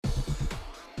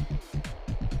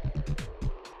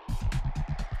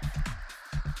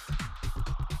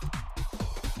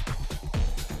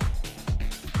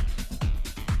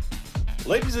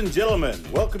Ladies and gentlemen,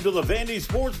 welcome to the Vandy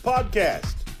Sports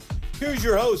Podcast. Here's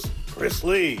your host, Chris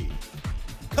Lee.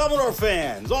 Commodore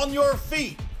fans, on your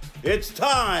feet. It's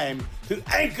time to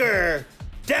anchor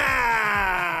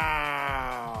down.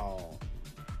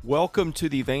 Welcome to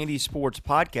the Vandy Sports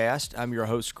Podcast. I'm your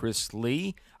host, Chris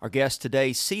Lee. Our guest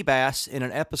today, Seabass, in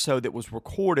an episode that was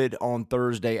recorded on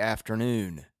Thursday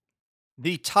afternoon.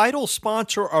 The title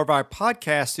sponsor of our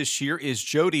podcast this year is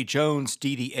Jody Jones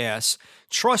DDS,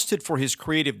 trusted for his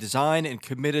creative design and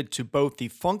committed to both the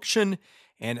function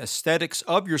and aesthetics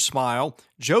of your smile.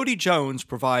 Jody Jones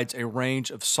provides a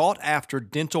range of sought-after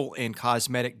dental and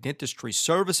cosmetic dentistry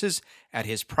services at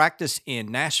his practice in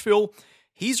Nashville.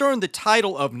 He's earned the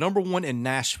title of #1 in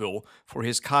Nashville for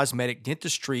his cosmetic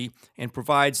dentistry and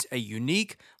provides a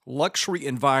unique luxury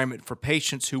environment for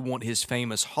patients who want his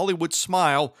famous Hollywood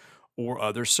smile or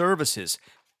other services.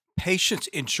 Patients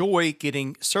enjoy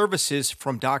getting services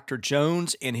from Dr.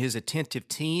 Jones and his attentive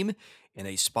team in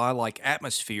a spa-like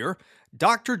atmosphere.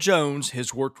 Dr. Jones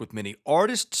has worked with many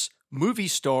artists, movie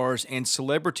stars, and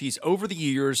celebrities over the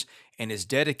years and is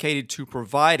dedicated to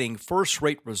providing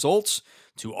first-rate results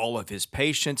to all of his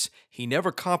patients. He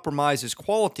never compromises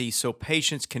quality, so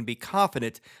patients can be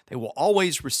confident they will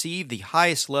always receive the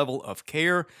highest level of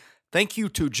care. Thank you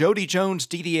to Jody Jones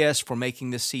DDS for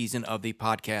making this season of the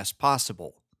podcast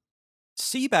possible.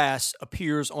 Seabass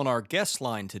appears on our guest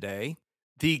line today.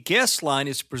 The guest line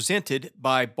is presented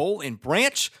by Boll &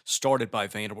 Branch, started by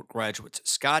Vanderbilt graduates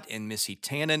Scott and Missy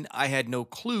Tannen. I had no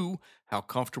clue how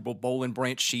comfortable Boll &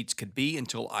 Branch sheets could be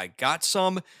until I got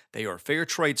some. They are fair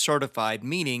trade certified,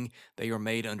 meaning they are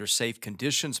made under safe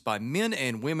conditions by men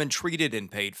and women treated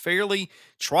and paid fairly.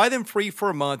 Try them free for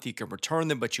a month. You can return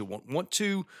them, but you won't want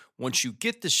to. Once you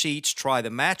get the sheets, try the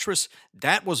mattress.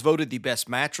 That was voted the best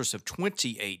mattress of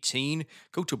 2018.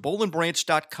 Go to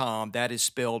bollandbranch.com. That is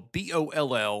spelled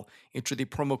BOLL. Enter the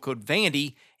promo code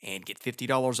VANDY and get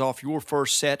 $50 off your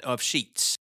first set of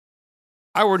sheets.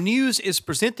 Our news is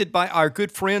presented by our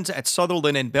good friends at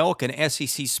Sutherland & Belk, an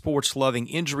SEC sports-loving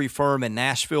injury firm in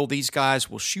Nashville. These guys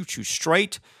will shoot you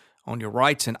straight on your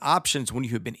rights and options when you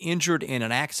have been injured in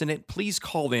an accident. Please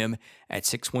call them at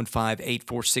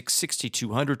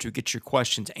 615-846-6200 to get your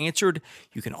questions answered.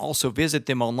 You can also visit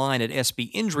them online at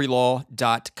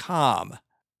sbinjurylaw.com.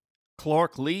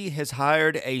 Clark Lee has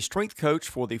hired a strength coach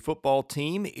for the football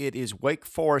team. It is Wake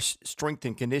Forest strength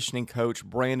and conditioning coach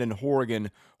Brandon Horgan.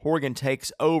 Horgan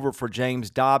takes over for James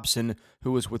Dobson,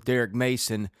 who was with Derek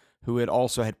Mason, who had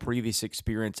also had previous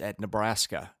experience at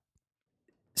Nebraska.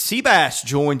 Seabass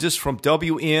joins us from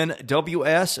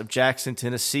WNWS of Jackson,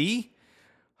 Tennessee.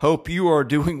 Hope you are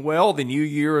doing well. The new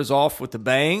year is off with a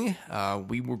bang.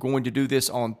 We were going to do this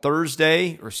on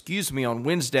Wednesday.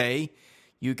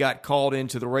 You got called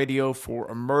into the radio for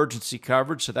emergency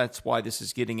coverage, so that's why this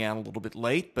is getting out a little bit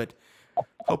late. But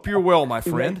hope you're well, my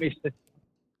friend.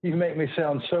 You make me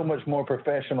sound so much more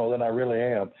professional than I really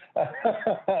am.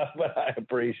 But I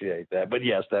appreciate that. But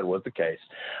yes, that was the case.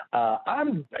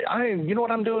 You know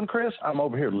what I'm doing, Chris? I'm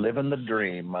over here living the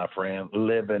dream, my friend.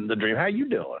 Living the dream. How you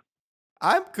doing?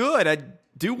 I'm good. I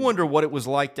do wonder what it was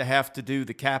like to have to do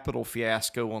the Capitol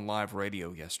fiasco on live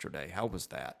radio yesterday. How was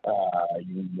that?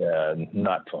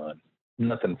 Not fun.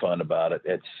 Nothing fun about it.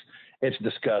 It's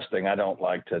disgusting. I don't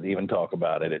like to even talk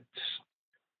about it.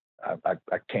 I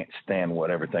can't stand what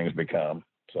everything's become.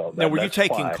 So now, were you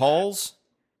taking calls?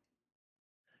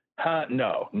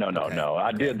 No.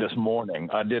 I did this morning.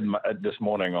 This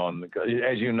morning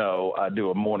as you know, I do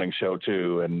a morning show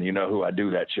too, and you know who I do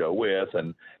that show with,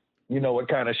 and you know what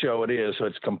kind of show it is. So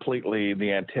it's completely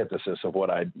the antithesis of what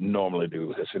I normally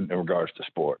do in regards to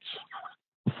sports.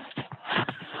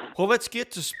 Well, let's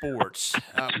get to sports.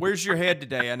 Where's your head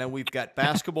today? I know we've got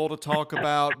basketball to talk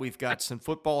about. We've got some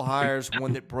football hires,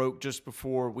 one that broke just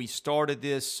before we started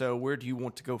this. So where do you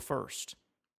want to go first?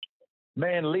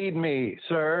 Man, lead me,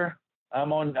 sir.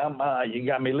 You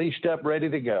got me leashed up, ready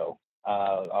to go.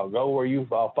 I'll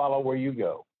follow where you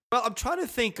go. Well, I'm trying to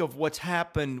think of what's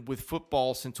happened with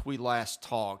football since we last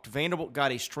talked. Vanderbilt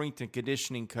got a strength and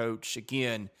conditioning coach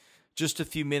again just a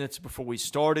few minutes before we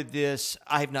started this.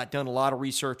 I have not done a lot of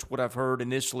research. What I've heard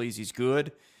initially is he's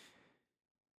good.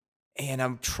 And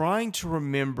I'm trying to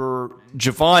remember,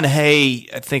 Javon Hay,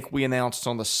 I think we announced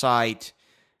on the site,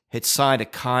 had signed a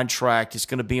contract. He's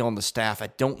going to be on the staff. I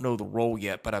don't know the role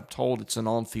yet, but I'm told it's an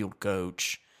on-field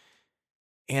coach.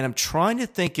 And I'm trying to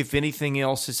think if anything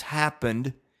else has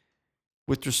happened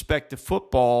with respect to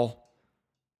football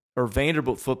or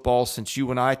Vanderbilt football since you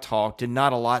and I talked, and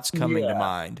not a lot's coming to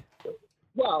mind.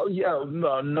 Well, yeah,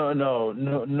 no.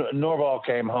 Norval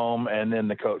came home, and then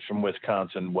the coach from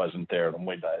Wisconsin wasn't there when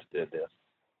we last did this.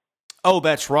 Oh,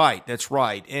 that's right. That's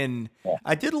right. And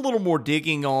I did a little more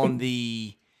digging on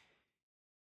the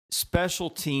special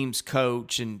teams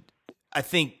coach, and I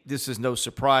think this is no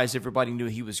surprise. Everybody knew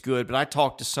he was good, but I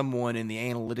talked to someone in the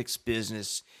analytics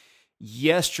business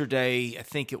yesterday, I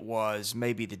think it was,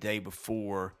 maybe the day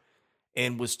before,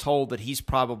 and was told that he's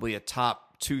probably a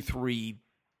top 2-3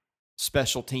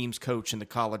 special teams coach in the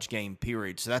college game,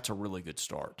 period. So that's a really good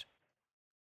start.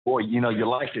 Boy, you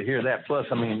like to hear that. Plus,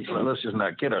 I mean, let's just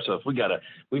not kid ourselves. We've got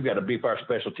to beef our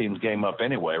special teams game up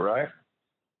anyway, right?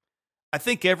 I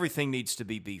think everything needs to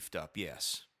be beefed up.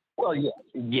 Yes. Well,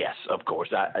 yes, of course.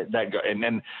 And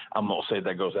then I'm gonna say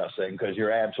that goes without saying because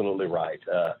you're absolutely right.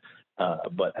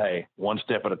 But hey, one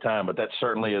step at a time. But that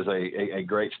certainly is a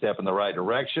great step in the right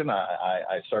direction.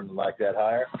 I certainly like that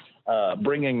hire.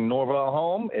 Bringing Norvell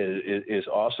home is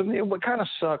awesome. What kind of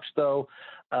sucks though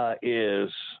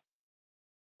is.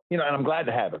 And I'm glad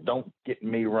to have it. Don't get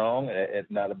me wrong,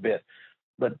 not a bit.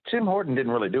 But Tim Horton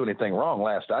didn't really do anything wrong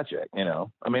last I checked,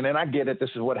 I mean, and I get it. This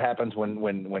is what happens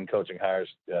when coaching hires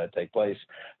take place.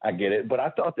 I get it. But I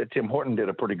thought that Tim Horton did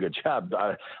a pretty good job.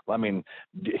 I mean,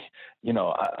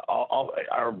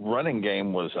 our running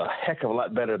game was a heck of a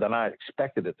lot better than I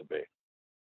expected it to be.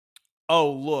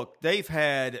 Oh, look, they've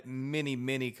had many,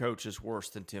 many coaches worse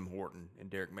than Tim Horton in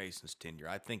Derek Mason's tenure.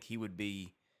 I think he would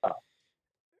be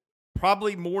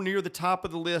probably more near the top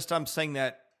of the list. I'm saying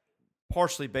that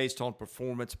partially based on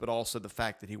performance, but also the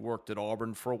fact that he worked at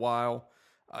Auburn for a while.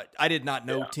 I did not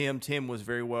know Tim. Tim was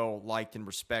very well liked and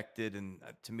respected, and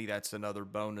to me that's another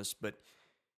bonus. But,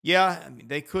 yeah, I mean,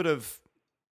 they could have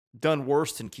done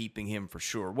worse than keeping him for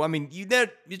sure. Well, I mean,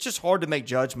 it's just hard to make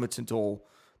judgments until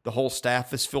the whole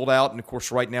staff is filled out. And, of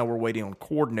course, right now we're waiting on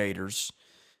coordinators.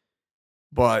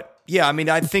 But, yeah, I mean,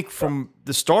 I think from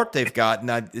the start they've gotten,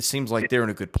 it seems like they're in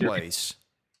a good place.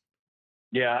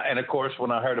 Yeah, and, of course, when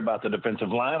I heard about the defensive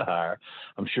line hire,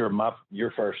 I'm sure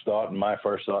your first thought and my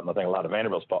first thought, and I think a lot of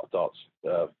Vanderbilt's thoughts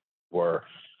were,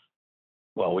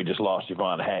 well, we just lost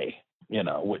Javon Hay,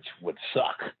 which would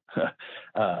suck.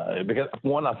 Because,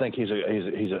 one, I think he's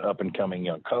an up-and-coming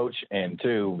young coach, and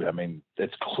two, I mean,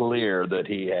 it's clear that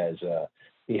he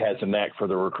has a knack for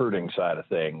the recruiting side of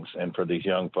things and for these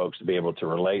young folks to be able to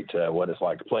relate to what it's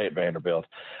like to play at Vanderbilt.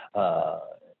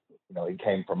 He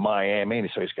came from Miami, and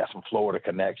so he's got some Florida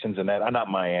connections and that. Not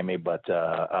Miami, but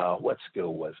what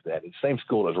school was that? It's the same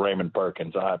school as Raymond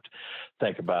Perkins. I'll have to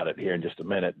think about it here in just a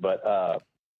minute. But,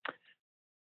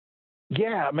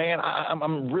 yeah, man,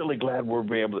 I'm really glad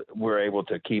we're able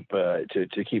to keep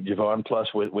Javon. Plus,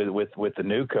 with the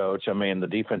new coach, I mean, the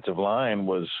defensive line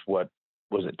was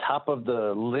it top of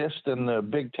the list in the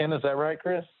Big Ten? Is that right,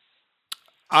 Chris?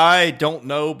 I don't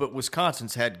know, but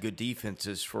Wisconsin's had good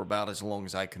defenses for about as long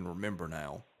as I can remember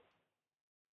now.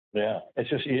 Yeah, it's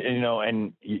just I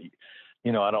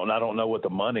don't know what the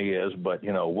money is, but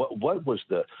what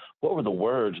were the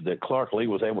words that Clark Lee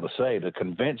was able to say to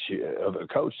convince a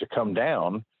coach to come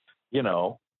down,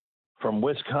 from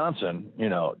Wisconsin,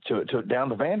 to down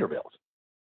to Vanderbilt.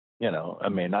 I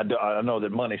mean, I know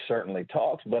that money certainly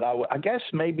talks, but I guess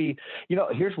maybe,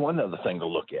 here's one other thing to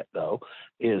look at, though,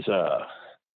 is,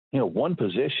 one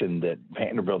position that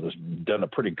Vanderbilt has done a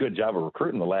pretty good job of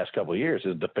recruiting the last couple of years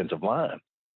is defensive line.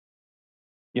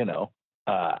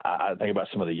 I think about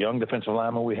some of the young defensive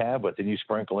linemen we have, but then you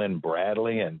sprinkle in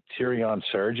Bradley and Tyrion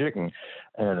Surgic and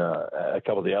a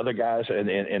couple of the other guys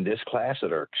in this class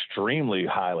that are extremely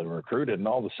highly recruited, and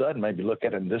all of a sudden maybe look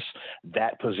at it and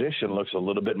that position looks a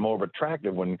little bit more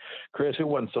attractive. When, Chris, it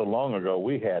wasn't so long ago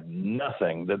we had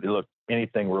nothing that looked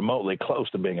anything remotely close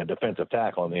to being a defensive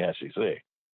tackle in the SEC.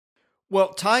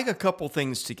 Well, tying a couple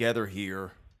things together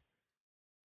here,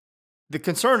 the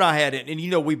concern I had,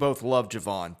 and we both love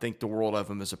Javon, think the world of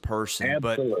him as a person.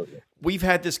 Absolutely. But we've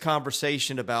had this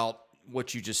conversation about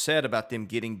what you just said about them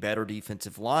getting better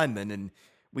defensive linemen, and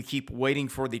we keep waiting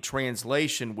for the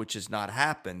translation, which has not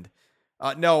happened.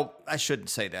 No, I shouldn't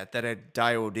say that. That had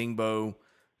Dio Odingbo,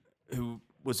 who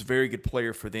was a very good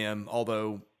player for them,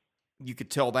 although you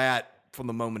could tell that from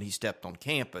the moment he stepped on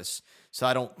campus. So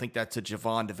I don't think that's a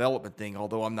Javon development thing,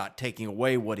 although I'm not taking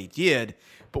away what he did.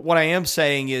 But what I am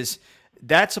saying is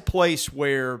that's a place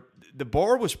where the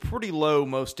bar was pretty low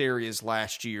most areas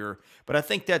last year, but I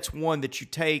think that's one that you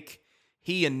take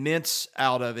he and Mintz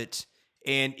out of it,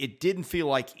 and it didn't feel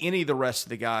like any of the rest of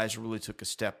the guys really took a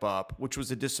step up, which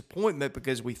was a disappointment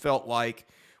because we felt like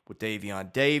with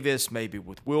Davion Davis, maybe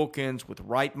with Wilkins, with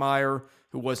Reitmeyer,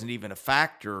 who wasn't even a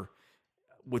factor,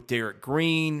 with Derek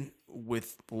Green,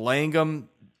 with Langham,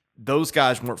 those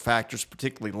guys weren't factors,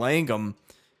 particularly Langham.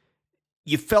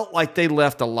 You felt like they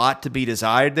left a lot to be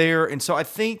desired there. And so I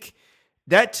think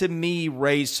that to me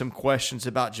raised some questions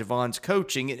about Javon's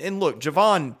coaching. And look,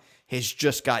 Javon has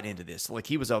just gotten into this. Like,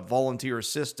 he was a volunteer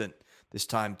assistant this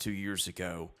time 2 years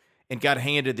ago and got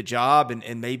handed the job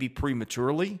and maybe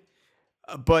prematurely.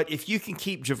 But if you can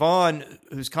keep Javon,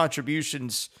 whose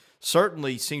contributions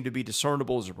certainly seem to be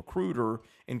discernible as a recruiter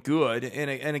and good,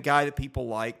 and a guy that people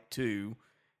like too,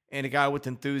 and a guy with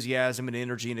enthusiasm and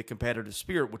energy and a competitive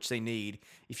spirit, which they need.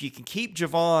 If you can keep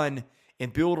Javon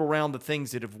and build around the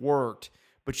things that have worked,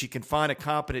 but you can find a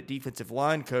competent defensive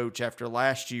line coach after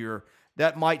last year,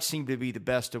 that might seem to be the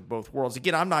best of both worlds.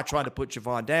 Again, I'm not trying to put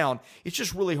Javon down. It's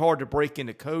just really hard to break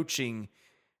into coaching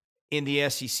in the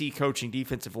SEC, coaching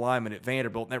defensive lineman at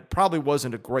Vanderbilt. And that probably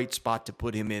wasn't a great spot to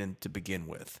put him in to begin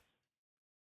with.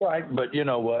 Right, but you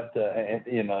know what?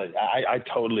 I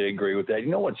totally agree with that. You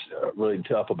know what's really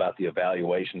tough about the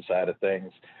evaluation side of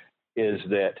things is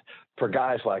that for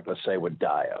guys like, let's say, with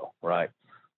Dio, right?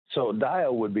 So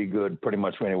Dio would be good pretty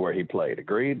much anywhere he played.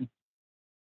 Agreed?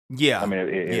 Yeah. I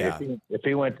mean, if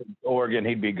he went to Oregon,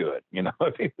 he'd be good. You know,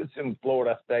 if he was in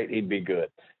Florida State, he'd be good.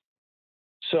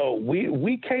 So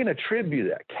we can't attribute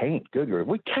that.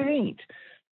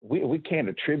 We can't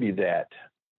attribute that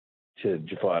to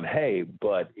Javon Hay,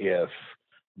 but if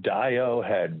Dio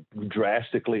had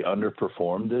drastically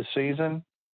underperformed this season,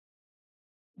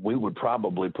 we would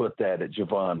probably put that at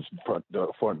Javon's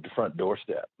front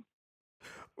doorstep.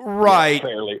 Right.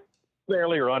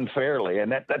 Fairly or unfairly.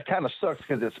 And that kind of sucks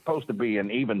because it's supposed to be an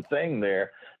even thing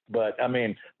there. But, I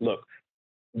mean, look,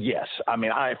 yes, I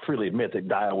mean, I freely admit that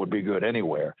Dio would be good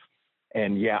anywhere.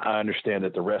 And, yeah, I understand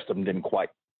that the rest of them didn't quite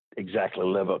exactly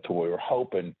live up to what we were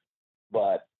hoping.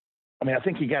 But, I mean, I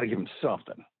think you got to give them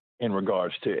something in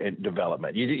regards to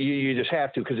development. You just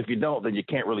have to, because if you don't, then you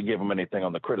can't really give them anything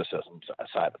on the criticism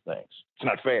side of things. It's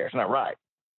not fair. It's not right.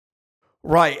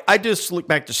 Right. I just look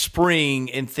back to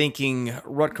spring and thinking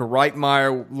Rutger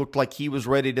Reitmeyer looked like he was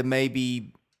ready to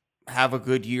maybe have a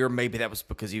good year. Maybe that was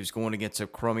because he was going against a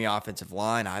crummy offensive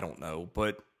line. I don't know.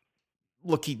 But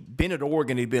look, he'd been at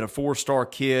Oregon. He'd been a 4-star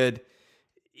kid.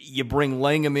 You bring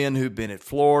Langham in, who'd been at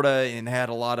Florida and had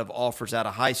a lot of offers out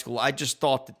of high school. I just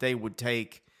thought that they would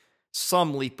take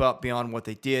some leap up beyond what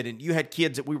they did. And you had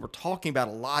kids that we were talking about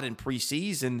a lot in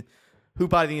preseason who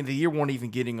by the end of the year weren't even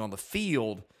getting on the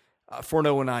field for an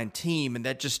 0-9 team, and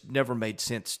that just never made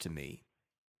sense to me.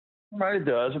 Right, it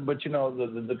does. But, you know,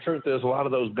 the truth is a lot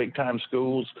of those big-time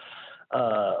schools,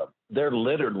 they're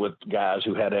littered with guys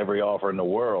who had every offer in the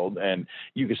world. And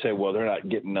you could say, well, they're not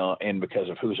getting in because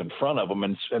of who's in front of them.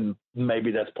 And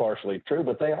maybe that's partially true,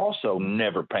 but they also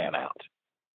never pan out.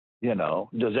 You know,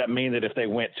 does that mean that if they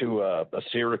went to a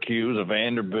Syracuse, a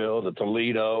Vanderbilt, a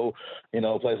Toledo, you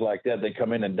know, a place like that, they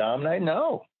come in and dominate?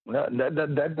 No,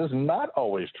 that does not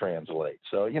always translate.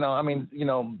 So, you know, I mean, you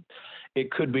know, it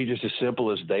could be just as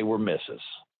simple as they were misses,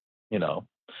 you know.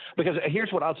 Because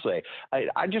here's what I'll say.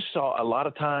 I just saw a lot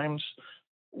of times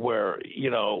where, you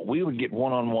know, we would get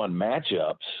one-on-one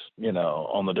matchups, you know,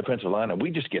 on the defensive line, and we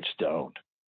just get stoned.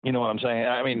 You know what I'm saying?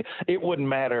 I mean, it wouldn't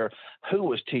matter who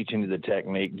was teaching you the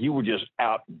technique. You were just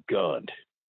outgunned.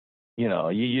 You know,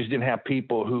 you just didn't have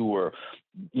people who were,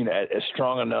 you know, as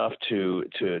strong enough to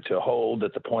hold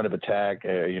at the point of attack,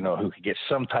 you know, who could get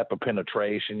some type of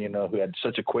penetration, you know, who had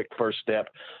such a quick first step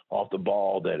off the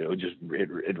ball that it would just,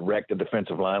 it wrecked the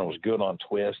defensive line. It was good on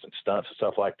twists and stunts and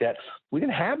stuff like that. We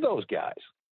didn't have those guys.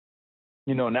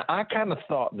 You know, now I kind of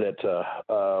thought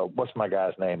that, what's my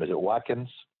guy's name? Is it Watkins?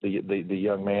 The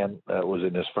young man was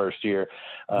in his first year,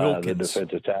 the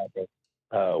defensive tackle.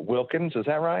 Wilkins, is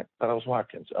that right? I thought it was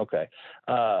Watkins. Okay.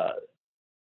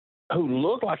 Who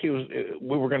looked like we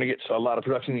were going to get a lot of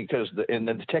production because in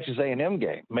the Texas A&M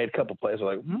game made a couple plays.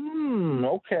 Like,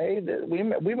 okay,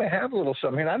 we may have a little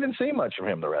something here. And I didn't see much from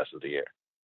him the rest of the year.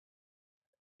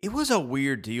 It was a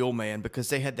weird deal, man, because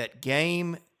they had that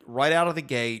game right out of the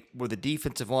gate where the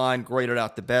defensive line graded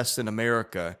out the best in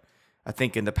America, I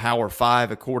think in the Power 5,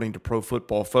 according to Pro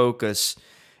Football Focus.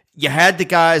 You had the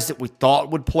guys that we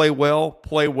thought would play well.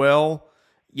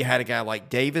 You had a guy like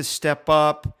Davis step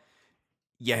up.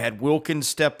 You had Wilkins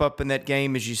step up in that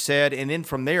game, as you said. And then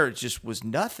from there, it just was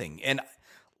nothing. And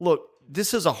look,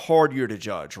 this is a hard year to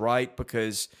judge, right?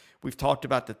 Because we've talked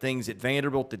about the things at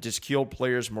Vanderbilt that just killed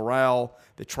players' morale,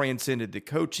 that transcended the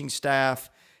coaching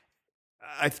staff.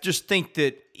 I just think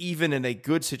that even in a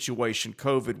good situation,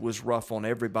 COVID was rough on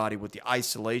everybody with the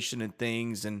isolation and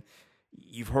things. And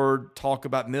you've heard talk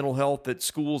about mental health at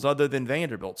schools other than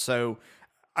Vanderbilt. So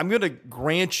I'm going to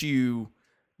grant you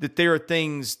that there are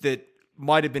things that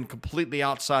might have been completely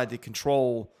outside the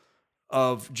control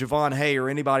of Javon Hay or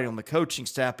anybody on the coaching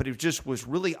staff, but it just was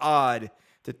really odd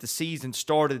that the season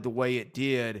started the way it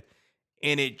did,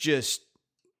 and it just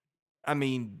I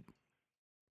mean,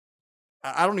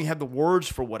 I don't even have the words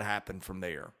for what happened from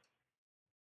there.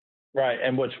 Right.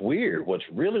 And what's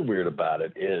really weird about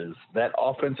it is that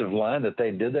offensive line that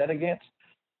they did that against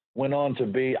went on to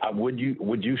be, would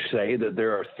you say that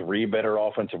there are three better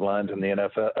offensive lines in the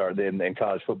NFL or in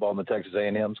college football than the Texas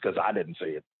A&M's? Because I didn't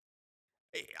see it.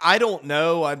 I don't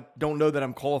know. I don't know that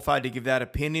I'm qualified to give that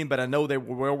opinion, but I know they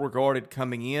were well regarded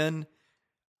coming in.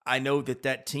 I know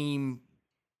that team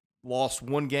lost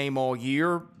one game all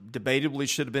year, debatably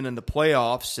should have been in the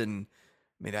playoffs, and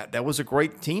I mean that was a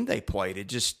great team they played. It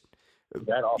just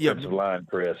that offensive line,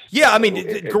 Chris. Yeah, I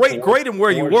mean, great in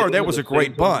where you were. That was a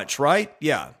great bunch, right?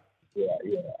 Yeah.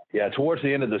 Yeah. Towards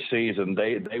the end of the season,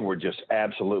 they were just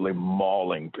absolutely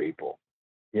mauling people.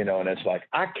 You know, and it's like,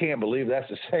 I can't believe that's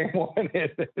the same one.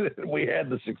 We had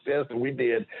the success that we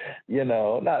did, you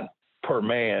know, not per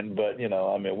man, but, you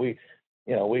know, I mean,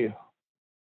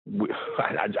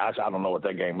 I don't know what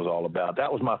that game was all about.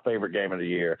 That was my favorite game of the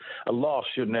year. A loss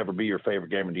should never be your favorite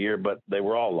game of the year, but they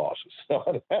were all losses. So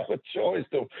I don't have a choice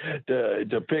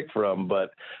to pick from.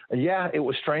 But yeah, it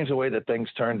was strange the way that things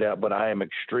turned out. But I am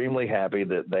extremely happy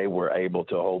that they were able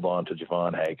to hold on to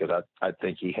Javon Hay, because I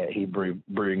think he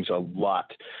brings a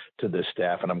lot to this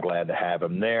staff, and I'm glad to have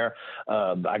him there.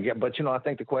 But you know, I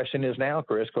think the question is now,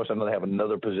 Chris. Of course, I know they have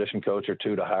another position coach or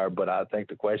two to hire, but I think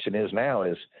the question is now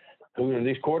is, who are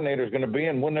these coordinators going to be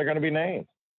and when they're going to be named?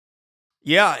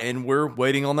 Yeah, and we're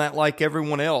waiting on that like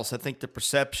everyone else. I think the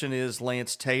perception is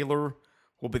Lance Taylor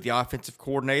will be the offensive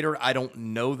coordinator. I don't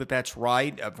know that that's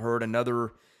right. I've heard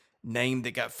another name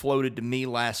that got floated to me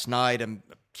last night. I'm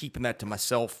keeping that to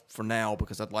myself for now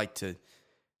because I'd like to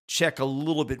check a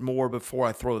little bit more before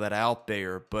I throw that out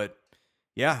there. But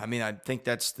yeah, I mean, I think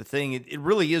that's the thing. It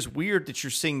really is weird that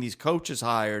you're seeing these coaches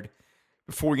hired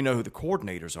before you know who the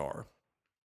coordinators are.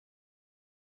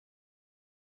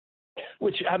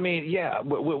 Which, I mean, yeah,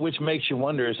 which makes you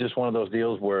wonder, is this one of those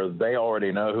deals where they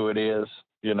already know who it is?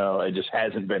 You know, it just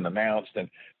hasn't been announced, and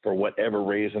for whatever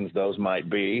reasons those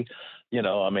might be, you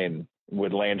know, I mean,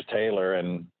 with Lance Taylor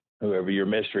and whoever your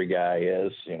mystery guy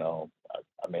is, you know,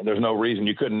 I mean, there's no reason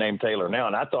you couldn't name Taylor now.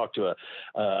 And I talked to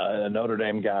a Notre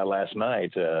Dame guy last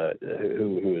night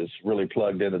who is really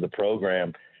plugged into the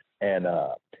program, and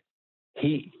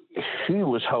he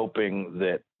was hoping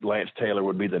that Lance Taylor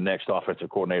would be the next offensive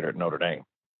coordinator at Notre Dame.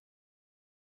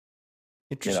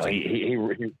 Interesting. You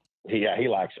know, he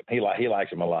likes him. He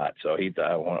likes him a lot. So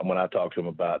when I talked to him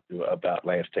about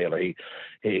Lance Taylor,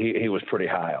 he was pretty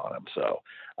high on him. So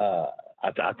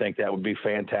I think that would be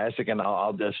fantastic. And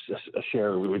I'll just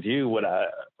share with you with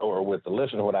the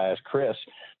listener what I asked Chris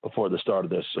before the start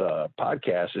of this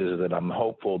podcast, is that I'm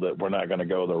hopeful that we're not going to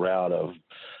go the route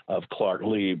of Clark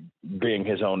Lee being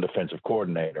his own defensive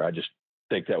coordinator. I just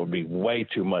think that would be way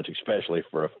too much, especially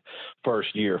for a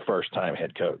first-time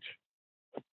head coach.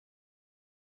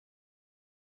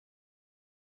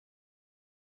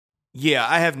 Yeah,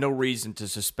 I have no reason to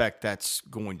suspect that's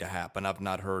going to happen. I've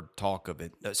not heard talk of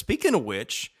it. Speaking of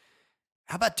which,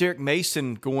 how about Derek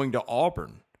Mason going to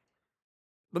Auburn?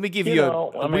 Let me give you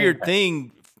a weird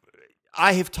thing.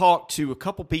 I have talked to a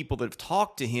couple people that have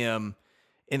talked to him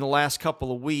in the last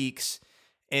couple of weeks,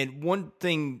 and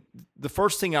the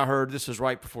first thing I heard, this was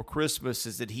right before Christmas,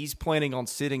 is that he's planning on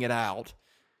sitting it out.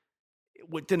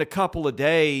 Within a couple of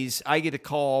days, I get a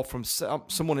call from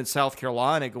someone in South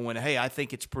Carolina going, hey, I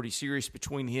think it's pretty serious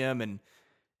between him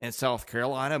and South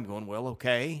Carolina. I'm going, well,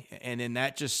 okay. And then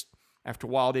that just, after a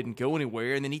while, didn't go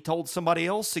anywhere. And then he told somebody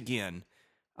else again.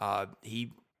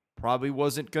 He probably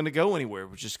wasn't going to go anywhere.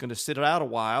 Was just going to sit it out a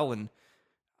while. And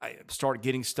I start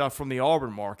getting stuff from the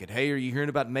Auburn market. Hey, are you hearing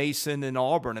about Mason and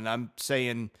Auburn? And I'm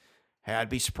saying, hey, I'd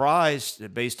be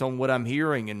surprised based on what I'm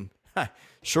hearing. And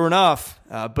sure enough,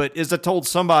 but as I told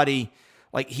somebody,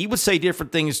 like, he would say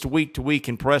different things to week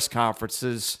in press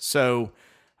conferences. So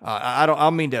I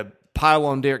don't mean to pile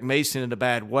on Derek Mason in a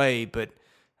bad way, but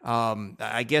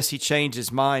I guess he changed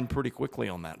his mind pretty quickly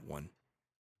on that one.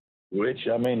 Which,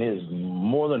 I mean, is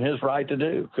more than his right to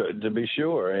do, to be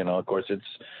sure. You know, of course, it's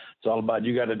all about,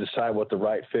 you got to decide what the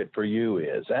right fit for you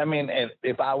is. I mean,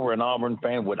 if I were an Auburn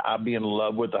fan, would I be in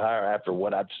love with the hire after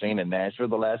what I've seen in Nashville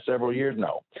the last several years?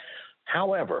 No.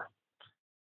 However,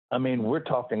 I mean, we're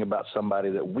talking about somebody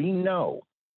that we know,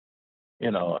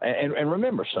 you know, and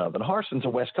remember something, Harsin's a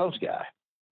West Coast guy,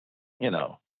 you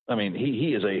know. I mean,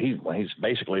 he's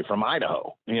basically from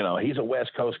Idaho. You know, he's a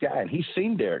West Coast guy, and he's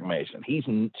seen Derek Mason. He's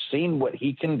seen what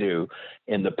he can do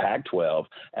in the Pac-12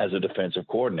 as a defensive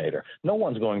coordinator. No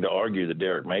one's going to argue that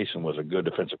Derek Mason was a good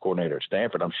defensive coordinator at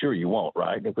Stanford. I'm sure you won't,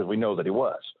 right? Because we know that he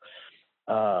was.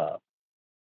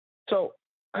 So,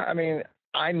 I mean,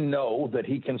 I know that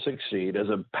he can succeed as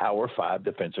a Power 5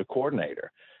 defensive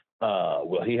coordinator.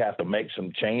 Will he have to make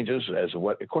some changes as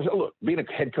what? Of course, look, being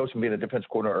a head coach and being a defensive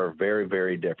coordinator are very,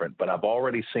 very different. But I've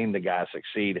already seen the guy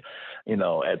succeed,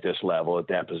 at this level, at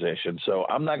that position. So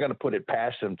I'm not going to put it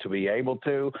past him to be able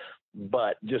to.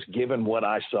 But just given what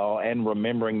I saw and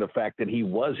remembering the fact that he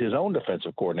was his own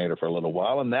defensive coordinator for a little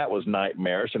while, and that was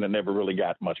nightmarish, and it never really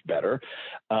got much better.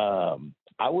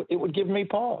 It would give me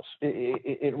pause.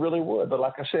 It really would. But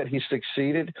like I said, he's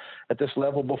succeeded at this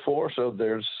level before. So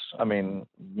there's a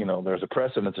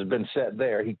precedent that's been set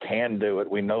there. He can do it.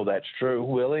 We know that's true.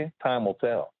 Will he? Time will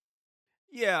tell.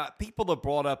 Yeah, people have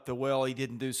brought up he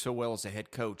didn't do so well as a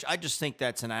head coach. I just think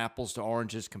that's an apples to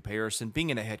oranges comparison.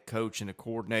 Being a head coach and a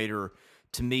coordinator,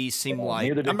 to me, seem like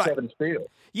neither did Kevin Steele.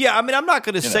 Yeah, I mean, I'm not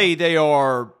going to say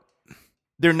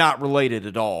they're not related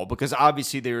at all, because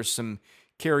obviously there's some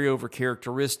carryover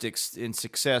characteristics in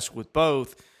success with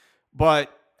both.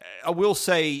 But I will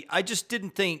say, I just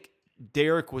didn't think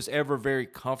Derek was ever very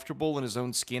comfortable in his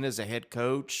own skin as a head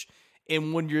coach.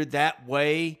 And when you're that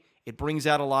way, it brings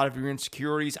out a lot of your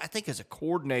insecurities. I think as a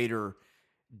coordinator,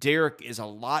 Derek is a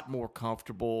lot more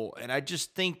comfortable. And I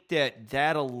just think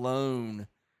that alone,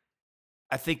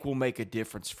 I think, will make a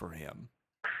difference for him.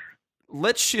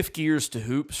 Let's shift gears to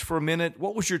hoops for a minute.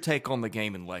 What was your take on the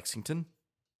game in Lexington?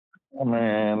 Oh,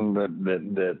 man,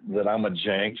 that I'm a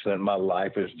jinx, that my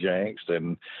life is jinxed,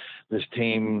 and this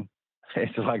team,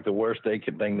 it's like the worst thing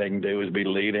they can do is be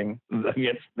leading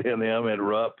against them at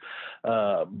Rupp.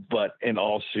 But in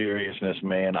all seriousness,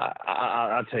 man,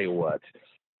 I tell you what.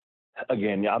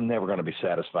 Again, I'm never going to be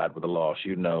satisfied with a loss.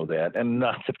 You know that. And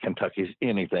not that Kentucky's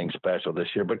anything special this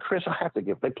year. But, Chris, I have to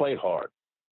give – they played hard.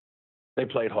 They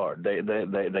played hard. They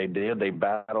did. They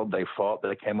battled. They fought.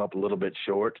 They came up a little bit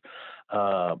short.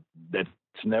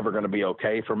 It's never going to be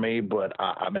okay for me, but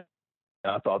I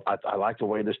thought I liked the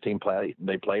way this team played.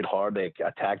 They played hard. They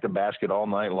attacked the basket all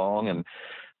night long, and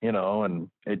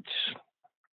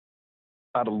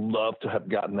I'd love to have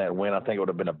gotten that win. I think it would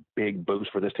have been a big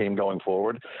boost for this team going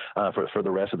forward for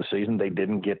the rest of the season. They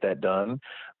didn't get that done,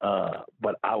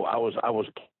 but I was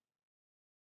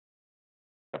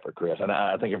for Chris, and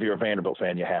I think if you're a Vanderbilt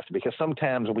fan, you have to, because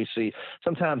sometimes this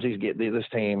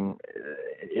team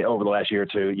over the last year or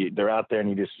two, they're out there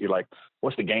and you're like,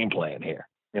 what's the game plan here?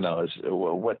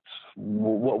 What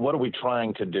are we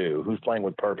trying to do? Who's playing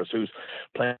with purpose? Who's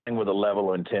playing with a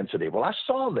level of intensity? Well, I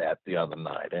saw that the other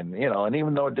night, and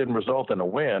even though it didn't result in a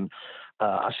win,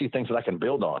 I see things that I can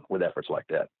build on with efforts like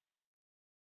that.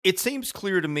 It seems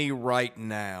clear to me right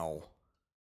now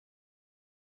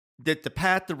that the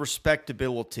path to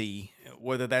respectability,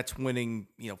 whether that's winning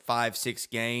 5-6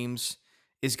 games,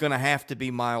 is going to have to be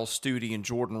Miles Stute and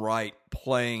Jordan Wright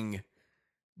playing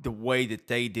the way that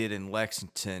they did in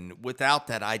Lexington. Without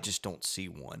that, I just don't see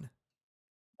one.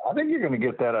 I think you're going to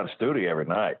get that out of Stute every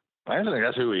night. I think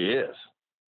that's who he is.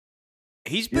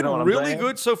 He's been really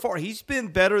good so far. He's been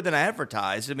better than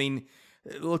advertised. I mean,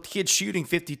 look, the kid's shooting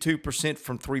 52%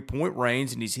 from three-point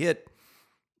range, and he's hit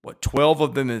 12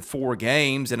 of them in 4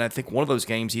 games, and I think one of those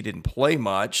games he didn't play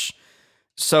much.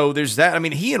 So there's that. I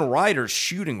mean, he and Wright are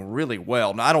shooting really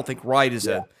well. Now, I don't think Wright is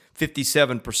a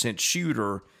 57%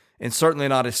 shooter, and certainly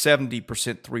not a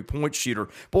 70% three-point shooter.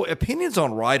 Boy, opinions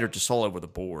on Wright are just all over the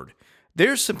board.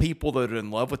 There's some people that are in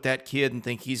love with that kid and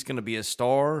think he's going to be a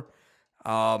star.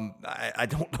 I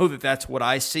don't know that that's what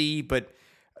I see, but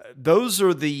those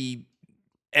are the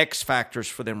X factors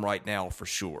for them right now for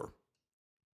sure.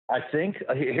 I think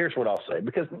here's what I'll say,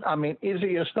 because is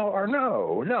he a star?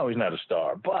 No, he's not a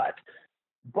star, but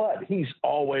he's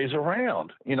always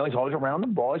around. He's always around the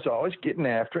ball. He's always getting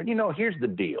after it. Here's the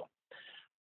deal.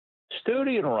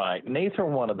 Stute and Wright, neither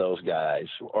one of those guys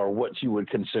are what you would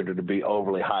consider to be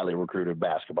overly highly recruited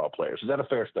basketball players. Is that a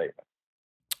fair statement?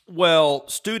 Well,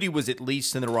 Stute was at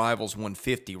least in the Rivals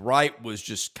 150. Wright was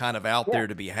just kind of out there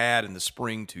to be had in the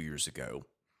spring 2 years ago.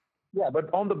 Yeah,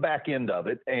 but on the back end of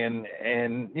it, and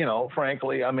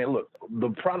frankly, look, the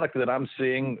product that I'm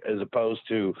seeing as opposed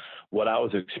to what I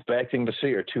was expecting to see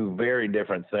are two very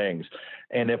different things.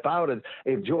 And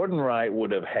if Jordan Wright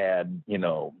would have had,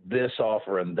 this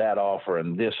offer and that offer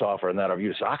and this offer and that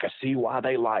offer, so I could see why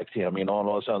they liked him,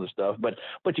 all this other stuff. But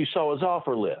you saw his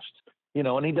offer list,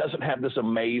 and he doesn't have this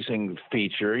amazing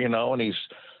feature, and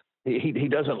he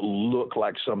doesn't look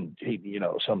like some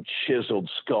chiseled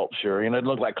sculpture. It doesn't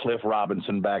look like Cliff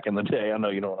Robinson back in the day. I know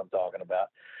you know what I'm talking about.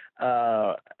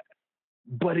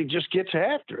 But he just gets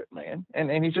after it, man.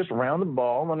 And he's just around the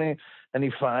ball, and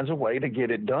he finds a way to get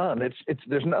it done.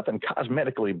 There's nothing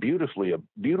cosmetically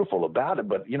beautiful about it.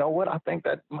 But you know what? I think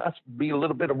that must be a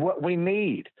little bit of what we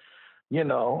need.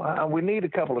 We need a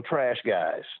couple of trash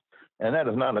guys. And that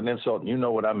is not an insult. You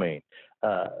know what I mean.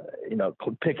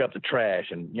 Pick up the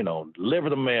trash and, deliver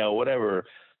the mail, whatever,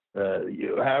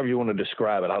 however you want to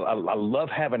describe it. I love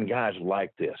having guys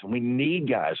like this. And we need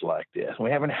guys like this.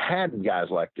 We haven't had guys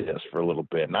like this for a little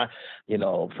bit.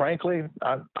 And frankly,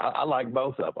 I like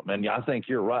both of them. And I think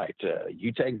you're right.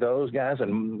 You take those guys,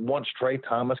 and once Trey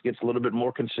Thomas gets a little bit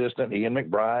more consistent, Ian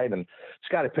McBride and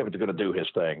Scottie Pippen's going to do his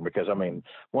thing, because,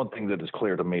 one thing that is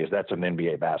clear to me is that's an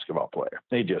NBA basketball player.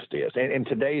 He just is. And in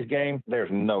today's game, there's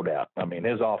no doubt.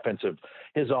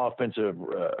 His offensive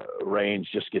range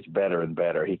just gets better and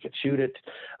better. He can shoot it.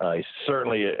 He's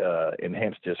certainly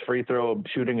enhanced his free throw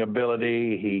shooting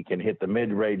ability. He can hit the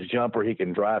mid-range jumper. He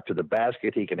can drive to the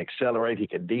basket. He can accelerate. He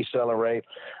can decelerate.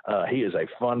 He is a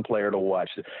fun player to watch.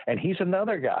 And he's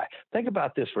another guy. Think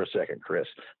about this for a second, Chris.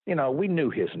 We knew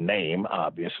his name,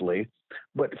 obviously.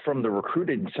 But from the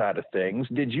recruiting side of things,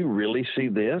 did you really see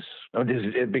this?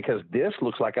 Because this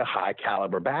looks like a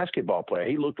high-caliber basketball player.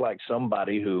 He looked like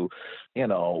somebody who,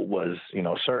 was,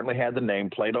 certainly had the name,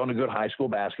 played on a good high school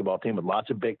basketball team with lots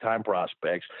of big-time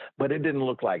prospects, but it didn't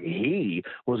look like he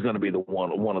was going to be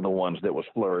one of the ones that was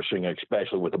flourishing,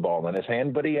 especially with the ball in his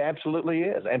hand, but he absolutely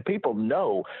is. And people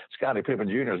know Scottie Pippen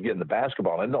Jr. is getting the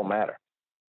basketball, and it don't matter.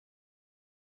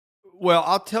 Well,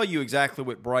 I'll tell you exactly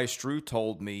what Bryce Drew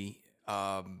told me.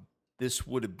 This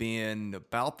would have been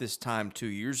about this time 2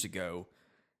 years ago.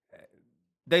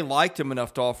 They liked him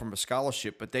enough to offer him a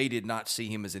scholarship, but they did not see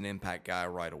him as an impact guy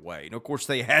right away. And of course,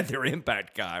 they had their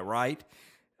impact guy, right?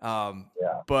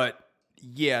 But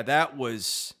yeah, that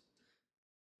was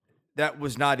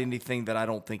not anything that I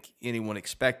don't think anyone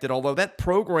expected. Although that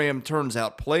program turns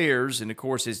out players, and of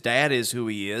course, his dad is who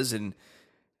he is, and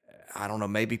I don't know,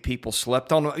 maybe people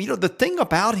slept on him. The thing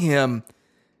about him,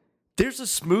 there's a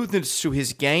smoothness to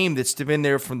his game that's been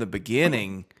there from the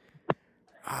beginning.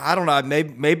 I don't know.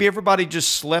 Maybe everybody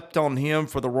just slept on him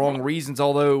for the wrong reasons,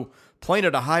 although playing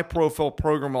at a high-profile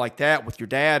program like that with your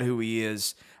dad, who he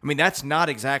is, that's not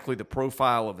exactly the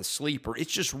profile of a sleeper.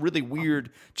 It's just really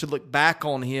weird to look back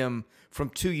on him from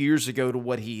 2 years ago to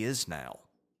what he is now.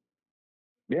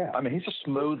 Yeah, he's a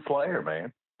smooth player,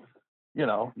 man.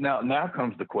 Now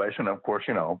comes the question, of course,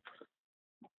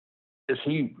 is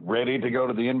he ready to go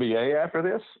to the NBA after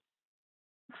this?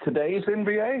 Today's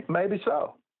NBA? Maybe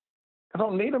so. I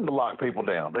don't need them to lock people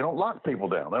down. They don't lock people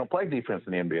down. They don't play defense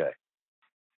in the NBA.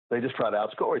 They just try to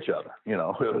outscore each other.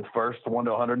 The first 1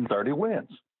 to 130 wins.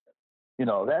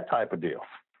 That type of deal.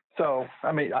 So,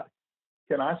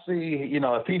 can I see,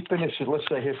 if he finishes, let's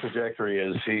say his trajectory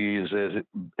is he's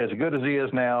as good as he is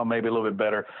now, maybe a little bit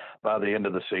better by the end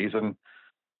of the season.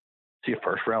 Is he a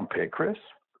first-round pick, Chris?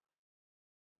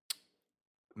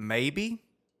 Maybe.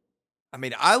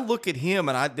 I look at him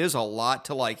and there's a lot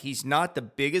to like. He's not the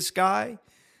biggest guy,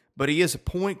 but he is a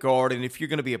point guard. And if you're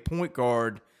going to be a point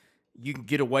guard, you can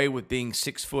get away with being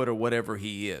 6 foot or whatever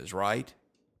he is, right?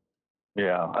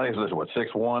 Yeah. I think it's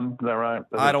 6'1", is that right?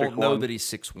 I don't know that he's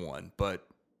 6'1", but.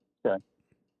 Okay.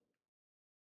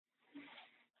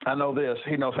 I know this.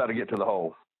 He knows how to get to the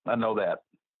hole. I know that.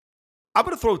 I'm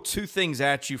going to throw two things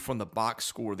at you from the box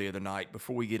score the other night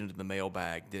before we get into the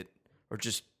mailbag that are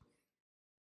just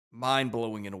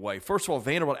mind-blowing in a way. First of all,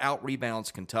 Vanderbilt out-rebounds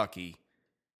Kentucky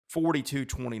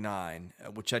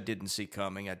 42-29, which I didn't see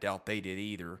coming. I doubt they did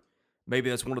either. Maybe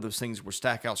that's one of those things where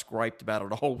Stackhouse griped about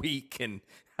it all week, and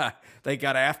they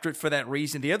got after it for that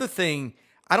reason. The other thing,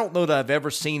 I don't know that I've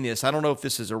ever seen this. I don't know if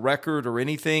this is a record or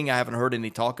anything. I haven't heard any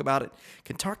talk about it.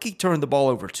 Kentucky turned the ball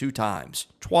over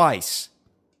twice.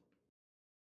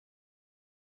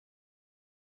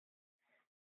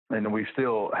 And we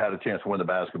still had a chance to win the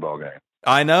basketball game.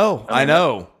 I know.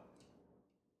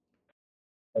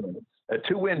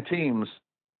 Two-win teams,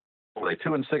 were they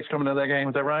 2-6 coming into that game?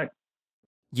 Is that right?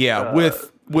 Yeah,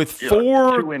 with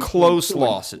four close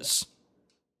losses.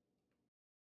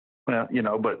 Well,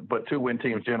 but two-win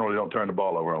teams generally don't turn the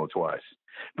ball over only twice,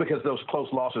 because those close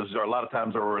losses are a lot of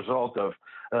times a result of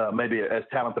maybe as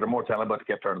talented or more talented, but they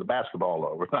kept turning the basketball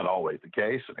over. It's not always the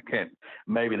case, and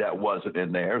maybe that wasn't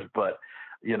in theirs, but.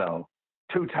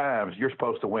 2 times, you're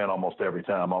supposed to win almost every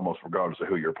time, almost regardless of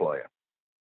who you're playing.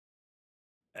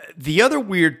 The other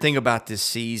weird thing about this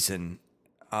season,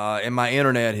 and my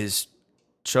internet has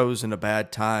chosen a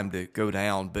bad time to go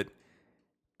down, but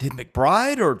did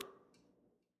McBride or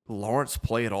Lawrence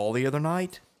play at all the other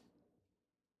night?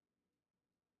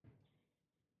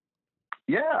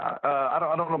 Yeah, I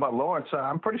don't know about Lawrence.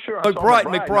 I'm pretty sure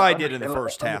McBride did in the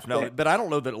first half. No, but I don't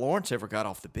know that Lawrence ever got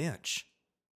off the bench.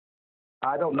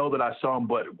 I don't know that I saw him,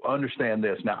 but understand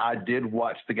this. Now, I did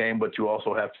watch the game, but you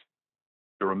also have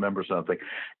to remember something.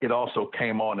 It also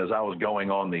came on as I was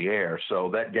going on the air. So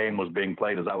that game was being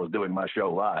played as I was doing my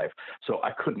show live. So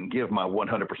I couldn't give my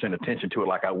 100% attention to it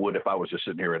like I would if I was just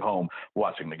sitting here at home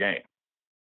watching the game.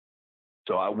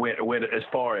 So I went as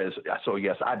far as, so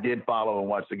yes, I did follow and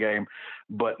watch the game,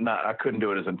 but I couldn't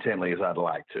do it as intently as I'd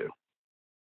like to.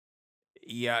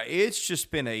 Yeah, it's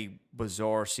just been a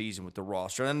bizarre season with the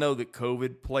roster. I know that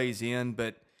COVID plays in,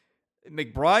 but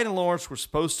McBride and Lawrence were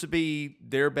supposed to be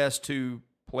their best two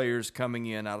players coming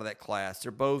in out of that class.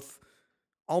 They're both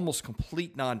almost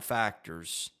complete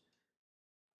non-factors.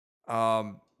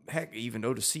 Heck, even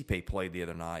Odesipe played the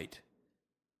other night.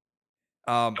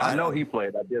 I know he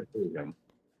played. I did see him.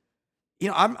 You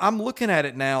know, I'm looking at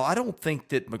it now. I don't think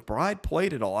that McBride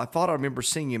played at all. I thought I remember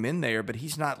seeing him in there, but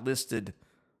he's not listed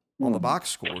on the box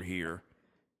score here.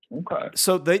 Okay.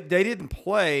 So they didn't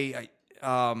play,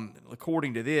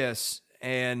 according to this,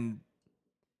 and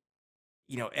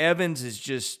you know, Evans is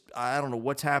just, I don't know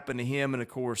what's happened to him, and of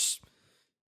course,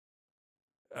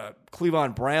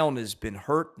 Cleavon Brown has been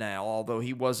hurt now, although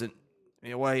he wasn't,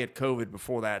 he had COVID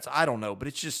before that. So I don't know, but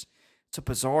it's a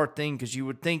bizarre thing because you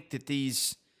would think that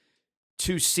these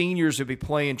two seniors would be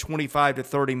playing 25 to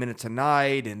 30 minutes a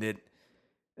night and that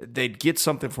they'd get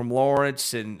something from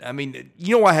Lawrence. And, I mean,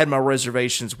 I had my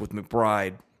reservations with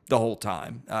McBride the whole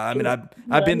time.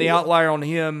 I've been the outlier on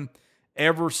him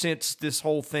ever since this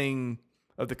whole thing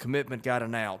of the commitment got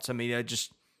announced. I mean,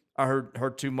 I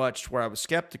heard too much where I was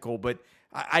skeptical, but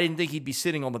I didn't think he'd be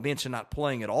sitting on the bench and not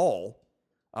playing at all,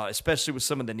 especially with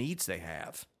some of the needs they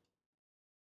have.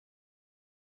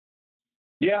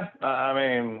 Yeah, I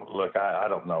mean, look, I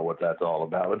don't know what that's all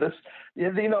about, but this,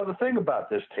 the thing about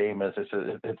this team is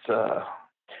it's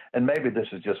and maybe this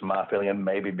is just my feeling, and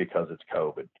maybe because it's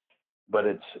COVID, but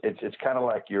it's kind of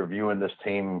like you're viewing this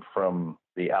team from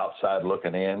the outside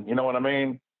looking in. You know what I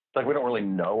mean? It's like we don't really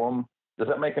know them. Does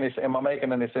that make any sense? Am I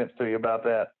making any sense to you about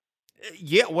that?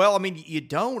 Yeah, well, I mean, you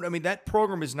don't. I mean, that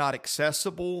program is not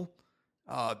accessible.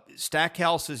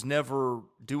 Stackhouse is never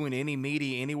doing any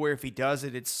media anywhere. If he does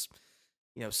it, it's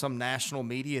some national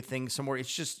media thing somewhere.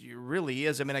 It really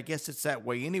is. I mean, I guess it's that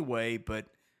way anyway, but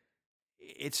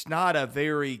it's not a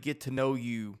very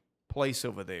get-to-know-you place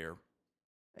over there.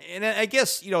 And I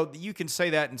guess, you can say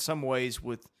that in some ways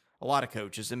with a lot of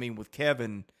coaches. I mean, with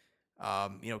Kevin,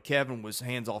 Kevin was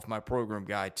hands-off my program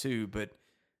guy too, but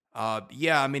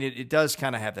yeah, I mean, it does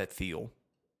kind of have that feel.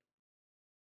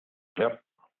 Yep.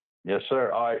 Yes,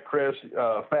 sir. All right, Chris,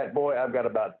 Fat Boy, I've got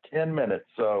about 10 minutes.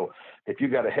 So if you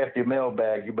got a hefty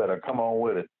mailbag, you better come on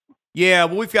with it. Yeah,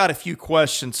 well, we've got a few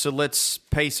questions, so let's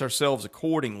pace ourselves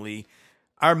accordingly.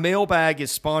 Our mailbag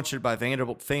is sponsored by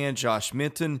Vanderbilt fan Josh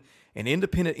Minton, an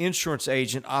independent insurance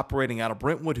agent operating out of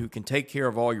Brentwood who can take care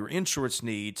of all your insurance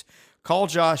needs. Call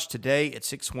Josh today at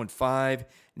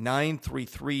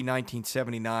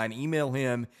 615-933-1979. Email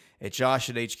him at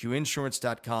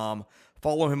josh@hqinsurance.com.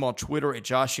 Follow him on Twitter at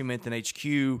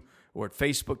JoshyMintonHQ or at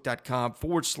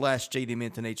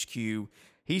Facebook.com/JDMintonHQ.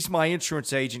 He's my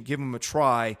insurance agent. Give him a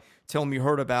try. Tell him you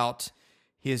heard about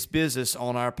his business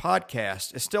on our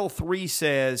podcast. Estelle 3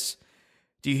 says,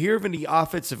 do you hear of any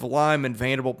offensive lineman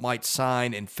Vanderbilt might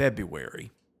sign in February?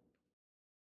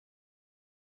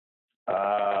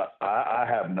 I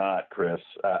have not, Chris.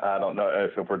 I don't know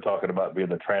if we're talking about via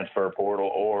the transfer portal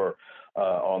or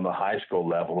on the high school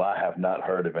level. I have not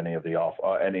heard of any of the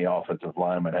any offensive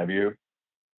linemen. Have you?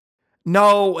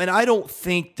 No, and I don't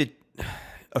think that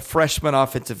a freshman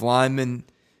offensive lineman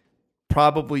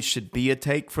probably should be a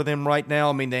take for them right now.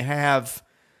 I mean, they have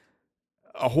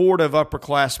a horde of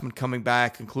upperclassmen coming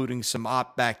back, including some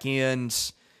back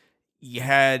ends. You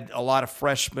had a lot of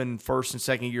freshmen, first and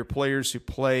second year players who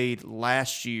played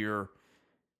last year.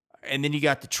 And then you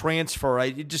got the transfer.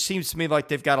 It just seems to me like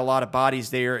they've got a lot of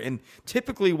bodies there. And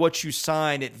typically what you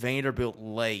sign at Vanderbilt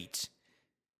late,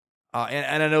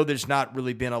 and I know there's not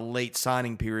really been a late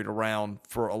signing period around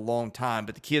for a long time,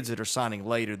 but the kids that are signing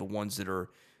late are the ones that are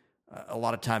a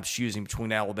lot of times choosing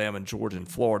between Alabama and Georgia and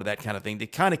Florida, that kind of thing. The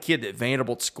kind of kid that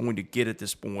Vanderbilt's going to get at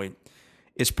this point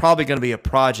is probably going to be a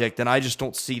project, and I just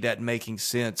don't see that making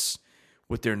sense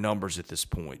with their numbers at this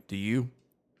point. Do you?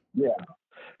 Yeah.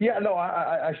 Yeah, no,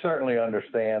 I certainly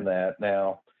understand that.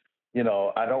 Now,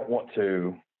 I don't want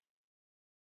to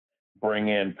bring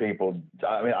in people.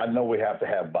 I mean, I know we have to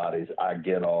have bodies. I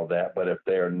get all that. But if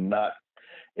they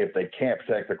can't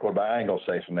protect the quarterback, I ain't going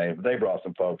to say some names, but they brought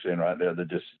some folks in right there that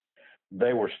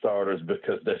they were starters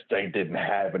because they didn't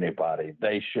have anybody.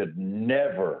 They should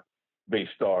never be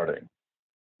starting.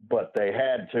 But they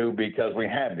had to because we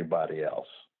had anybody else.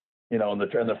 And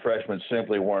the freshmen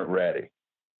simply weren't ready.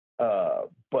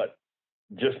 But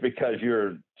just because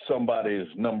you're somebody's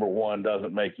number one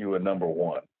doesn't make you a number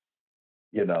one.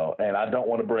 And I don't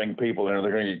want to bring people in,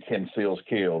 they're going to get Ken Seals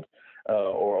killed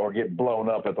or get blown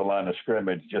up at the line of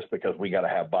scrimmage just because we got to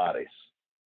have bodies.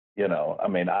 I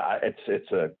mean,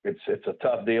 it's a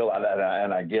tough deal,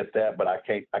 and I get that, but I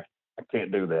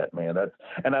can't do that, man.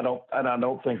 And I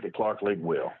don't think that Clark Lee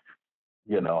will.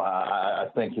 I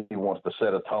think he wants to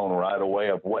set a tone right away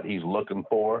of what he's looking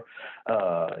for,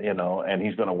 and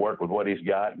he's going to work with what he's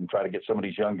got and try to get some of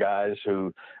these young guys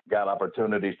who got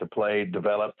opportunities to play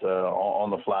developed on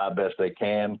the fly best they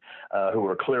can, who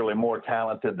are clearly more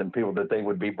talented than people that they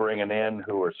would be bringing in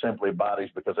who are simply bodies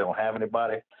because they don't have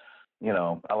anybody.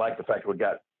 I like the fact that we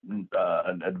got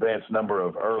an advanced number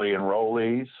of early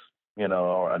enrollees,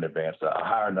 or a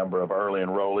higher number of early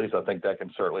enrollees. I think that can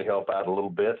certainly help out a little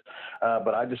bit.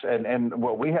 But and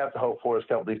what we have to hope for is a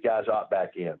couple of these guys opt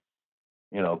back in.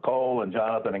 Cole and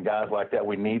Jonathan and guys like that,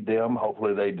 we need them.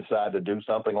 Hopefully they decide to do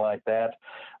something like that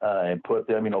and put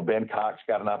them, Ben Cox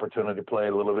got an opportunity to play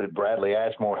a little bit. Bradley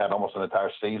Ashmore had almost an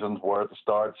entire season's worth of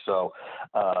starts. So,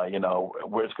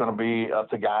 it's going to be up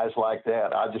to guys like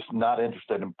that. I'm just not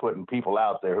interested in putting people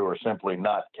out there who are simply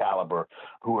not caliber,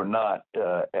 who are not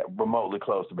remotely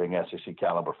close to being SEC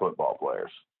caliber football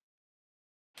players.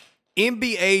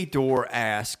 NBA Door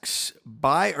asks,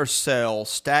 buy or sell,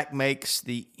 Stack makes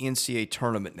the NCAA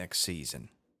tournament next season?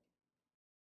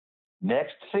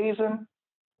 Next season?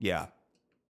 Yeah.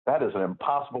 That is an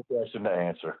impossible question to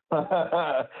answer. But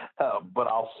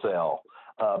I'll sell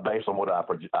based on what I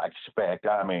expect.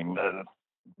 I mean,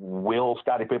 will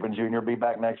Scottie Pippen Jr. be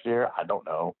back next year? I don't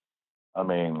know. I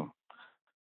mean,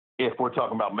 if we're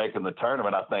talking about making the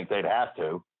tournament, I think they'd have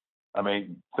to. I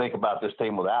mean, think about this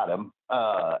team without him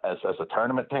as a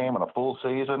tournament team and a full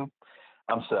season.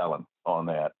 I'm selling on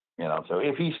that, So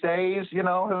if he stays, who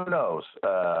knows?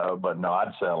 But no,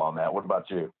 I'd sell on that. What about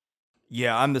you?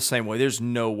 Yeah, I'm the same way. There's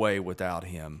no way without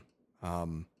him.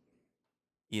 And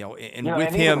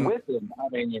with him, I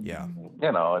mean,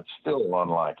 it's still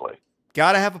unlikely.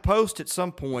 Got to have a post at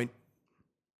some point.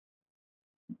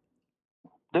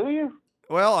 Do you?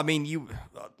 Well, I mean,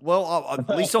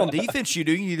 at least on defense you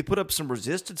do. You need to put up some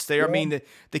resistance there. Yeah. I mean,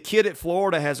 the kid at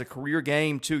Florida has a career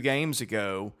game 2 games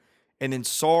ago, and then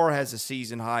Sarr has a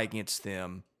season high against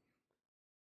them.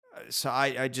 So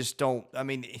I just don't – I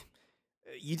mean,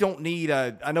 you don't need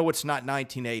I know it's not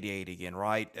 1988 again,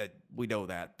 right? We know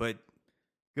that. But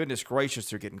goodness gracious,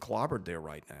 they're getting clobbered there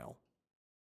right now.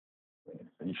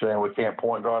 You saying we can't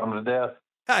point guard them to death?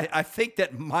 I think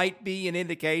that might be an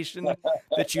indication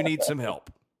that you need some help.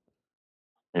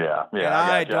 Yeah. And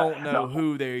I don't know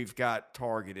who they've got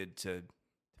targeted to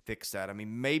fix that. I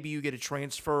mean, maybe you get a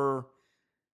transfer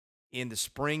in the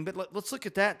spring, but let's look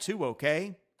at that too,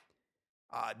 okay?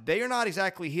 They are not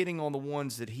exactly hitting on the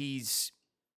ones that he's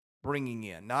bringing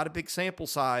in. Not a big sample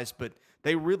size, but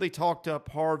they really talked up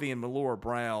Harvey and Malora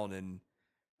Brown, and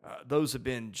those have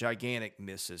been gigantic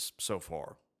misses so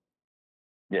far.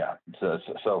 Yeah,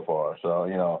 so far. So,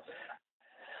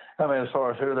 I mean, as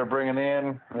far as who they're bringing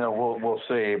in, we'll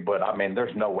see. But, I mean,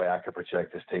 there's no way I could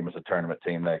project this team as a tournament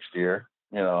team next year.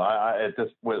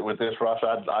 With this rush,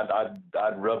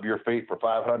 I'd rub your feet for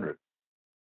 500.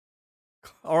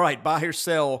 All right, buy or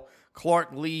sell,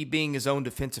 Clark Lee being his own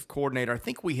defensive coordinator. I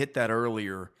think we hit that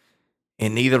earlier,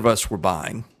 and neither of us were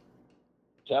buying.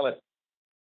 Sell it.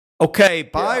 Okay,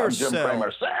 buy or Jim sell.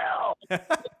 Kramer, sell.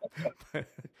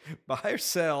 Buy or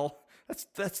sell.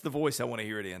 That's the voice I want to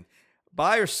hear it in.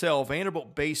 Buy or sell,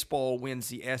 Vanderbilt baseball wins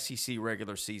the SEC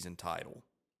regular season title.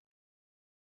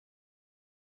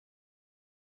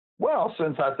 Well,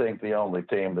 since I think the only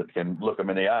team that can look them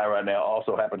in the eye right now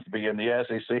also happens to be in the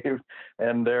SEC,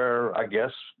 and I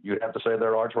guess you'd have to say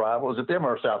their arch rival. Is it them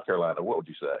or South Carolina? What would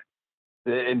you say?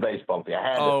 In baseball, if you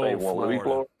had to say one, would it be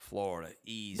Florida? Florida.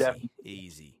 Easy. Definitely.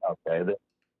 Easy. Okay.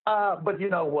 But you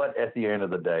know what? At the end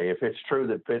of the day, if it's true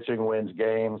that pitching wins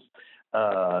games,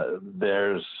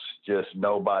 there's just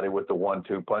nobody with the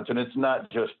 1-2 punch, and it's not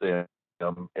just them.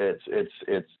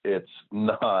 It's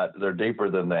not. They're deeper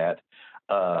than that.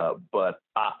 But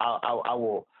I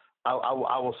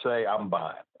will say I'm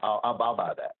buying. I'll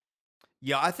buy that.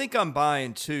 Yeah, I think I'm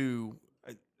buying too.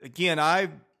 Again,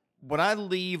 when I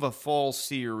leave a fall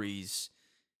series,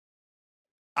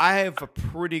 I have a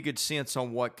pretty good sense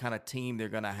on what kind of team they're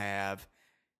going to have.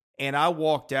 And I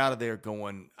walked out of there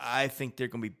going, I think they're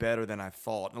going to be better than I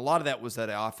thought. And a lot of that was that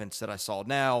offense that I saw.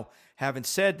 Now, having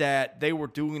said that, they were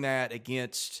doing that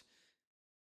against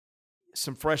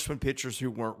some freshman pitchers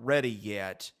who weren't ready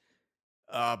yet.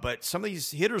 But some of these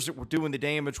hitters that were doing the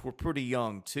damage were pretty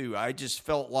young, too. I just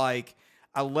felt like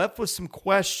I left with some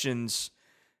questions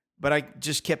but I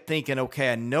just kept thinking,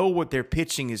 okay, I know what their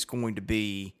pitching is going to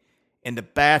be, and the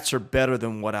bats are better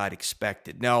than what I'd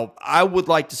expected. Now, I would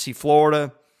like to see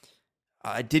Florida.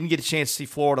 I didn't get a chance to see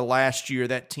Florida last year.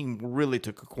 That team really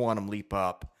took a quantum leap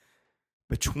up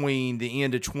between the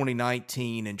end of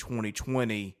 2019 and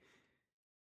 2020.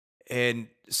 And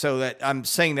so that I'm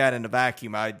saying that in a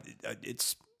vacuum.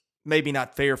 It's maybe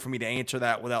not fair for me to answer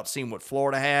that without seeing what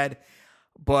Florida had.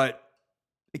 But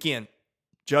again,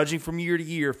 judging from year to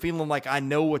year, feeling like I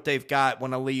know what they've got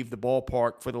when I leave the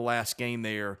ballpark for the last game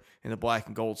there in the Black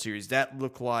and Gold Series. That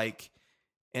looked like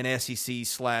an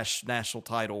SEC/national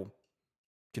title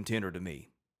contender to me.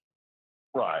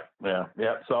 Right. Yeah.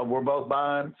 Yeah. So we're both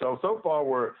buying. So far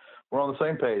we're on the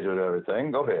same page with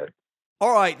everything. Go ahead.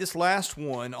 All right. This last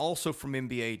one, also from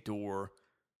NBA Door.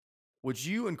 Would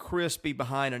you and Chris be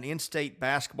behind an in-state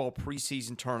basketball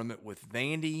preseason tournament with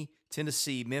Vandy,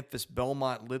 Tennessee, Memphis,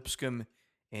 Belmont, Lipscomb,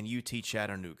 and UT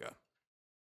Chattanooga?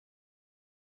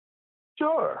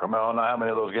 Sure. I mean, I don't know how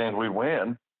many of those games we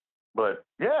win, but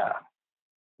yeah,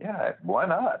 why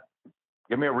not?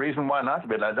 Give me a reason why not to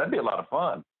be. That'd be a lot of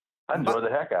fun. I enjoy the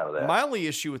heck out of that. My only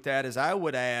issue with that is I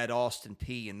would add Austin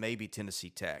Peay and maybe Tennessee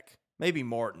Tech, maybe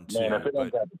Martin too. Man, if it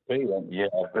ain't got the P in,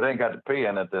 if it ain't got the P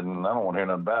in it, then I don't want to hear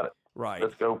nothing about it. Right.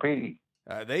 Let's go P.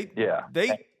 They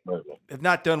have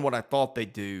not done what I thought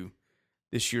they'd do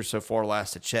this year so far.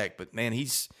 Last I checked, but man,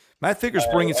 Matt Figure's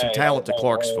bringing some talent to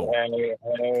Clarksville.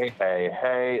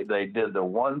 Hey! They did the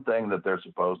one thing that they're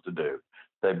supposed to do.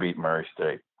 They beat Murray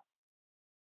State.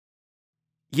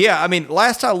 Yeah, I mean,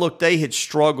 last I looked, they had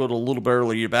struggled a little bit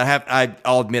earlier, but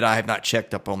I'll admit I have not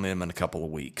checked up on them in a couple of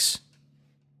weeks.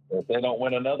 If they don't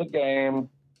win another game,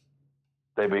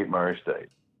 they beat Murray State.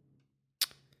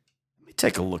 Let me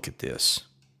take a look at this.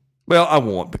 Well, I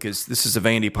won't, because this is a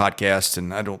Vandy podcast,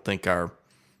 and I don't think our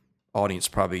audience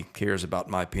probably cares about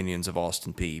my opinions of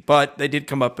Austin Peay. But they did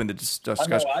come up in the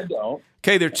discussion. I don't.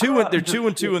 Okay, they're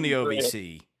 2-2 in the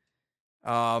OVC.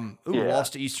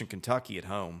 Lost to Eastern Kentucky at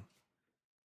home.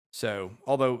 So,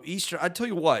 although Eastern, I tell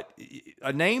you what,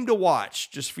 a name to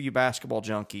watch just for you basketball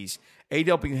junkies,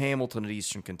 A.W. Hamilton at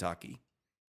Eastern Kentucky.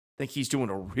 I think he's doing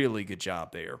a really good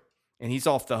job there. And he's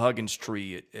off the Huggins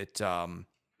tree at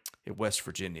West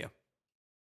Virginia.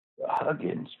 The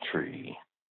Huggins tree.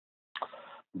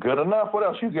 Good enough. What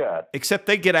else you got? Except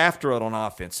they get after it on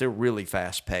offense. They're really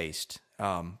fast-paced.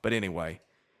 But anyway.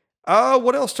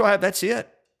 What else do I have? That's it.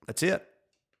 That's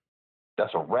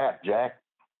a wrap, Jack.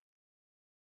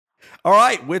 All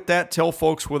right. With that, tell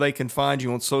folks where they can find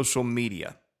you on social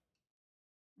media.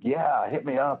 Yeah, hit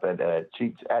me up at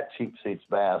Cheap Seats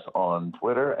Bass on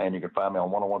Twitter, and you can find me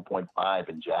on 101.5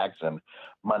 in Jackson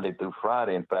Monday through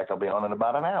Friday. In fact, I'll be on in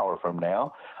about an hour from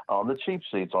now on the Cheap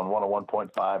Seats on 101.5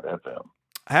 FM.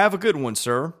 Have a good one,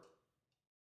 sir.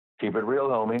 Keep it real,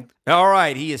 homie. All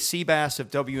right. He is Seabass of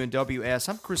WNWS.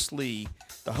 I'm Chris Lee,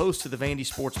 the host of the Vandy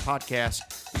Sports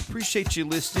Podcast. We appreciate you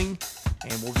listening,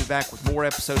 and we'll be back with more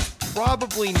episodes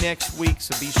probably next week,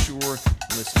 so be sure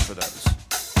to listen for those.